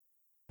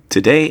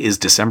Today is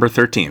December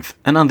 13th,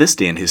 and on this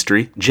day in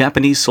history,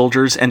 Japanese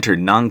soldiers entered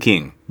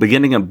Nanjing,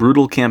 beginning a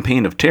brutal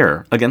campaign of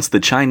terror against the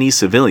Chinese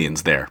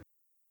civilians there.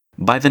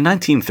 By the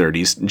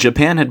 1930s,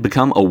 Japan had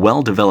become a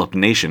well-developed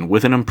nation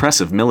with an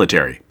impressive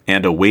military,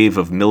 and a wave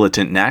of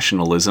militant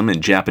nationalism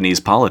in Japanese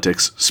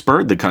politics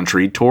spurred the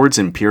country towards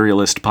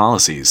imperialist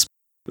policies.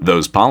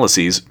 Those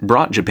policies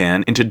brought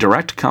Japan into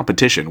direct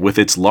competition with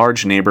its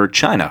large neighbor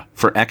China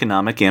for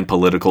economic and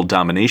political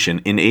domination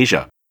in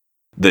Asia.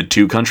 The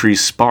two countries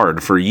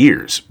sparred for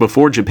years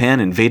before Japan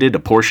invaded a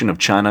portion of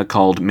China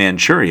called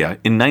Manchuria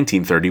in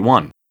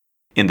 1931.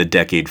 In the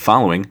decade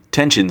following,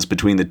 tensions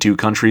between the two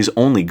countries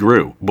only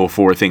grew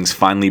before things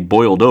finally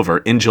boiled over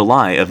in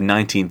July of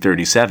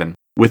 1937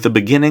 with the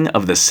beginning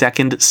of the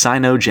Second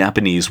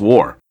Sino-Japanese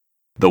War.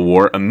 The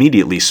war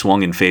immediately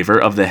swung in favor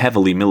of the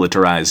heavily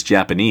militarized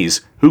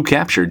Japanese, who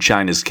captured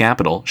China's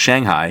capital,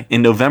 Shanghai,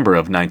 in November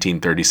of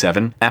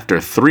 1937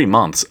 after 3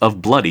 months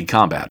of bloody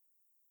combat.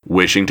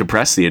 Wishing to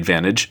press the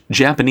advantage,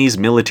 Japanese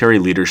military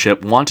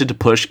leadership wanted to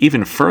push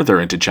even further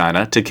into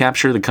China to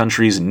capture the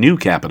country's new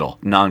capital,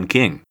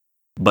 Nanjing.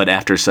 But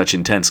after such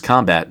intense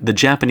combat, the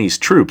Japanese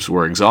troops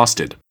were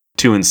exhausted.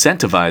 To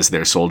incentivize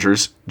their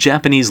soldiers,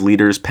 Japanese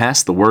leaders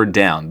passed the word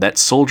down that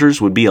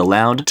soldiers would be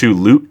allowed to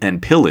loot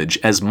and pillage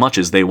as much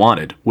as they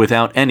wanted,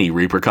 without any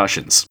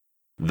repercussions.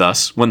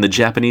 Thus, when the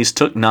Japanese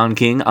took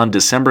Nanjing on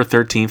December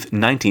 13,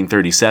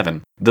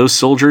 1937, those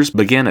soldiers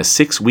began a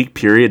 6-week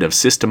period of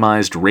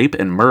systemized rape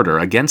and murder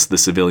against the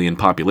civilian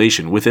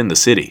population within the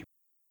city.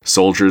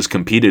 Soldiers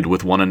competed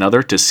with one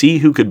another to see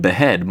who could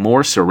behead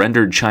more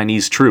surrendered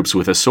Chinese troops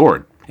with a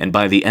sword, and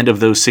by the end of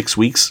those 6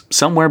 weeks,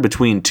 somewhere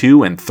between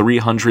 200,000 and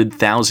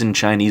 300,000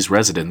 Chinese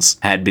residents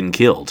had been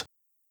killed.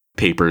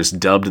 Papers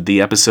dubbed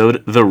the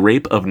episode The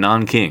Rape of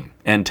Nanjing,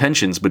 and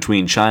tensions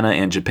between China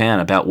and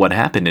Japan about what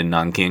happened in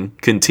Nanjing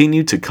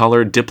continue to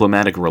color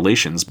diplomatic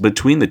relations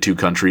between the two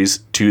countries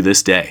to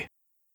this day.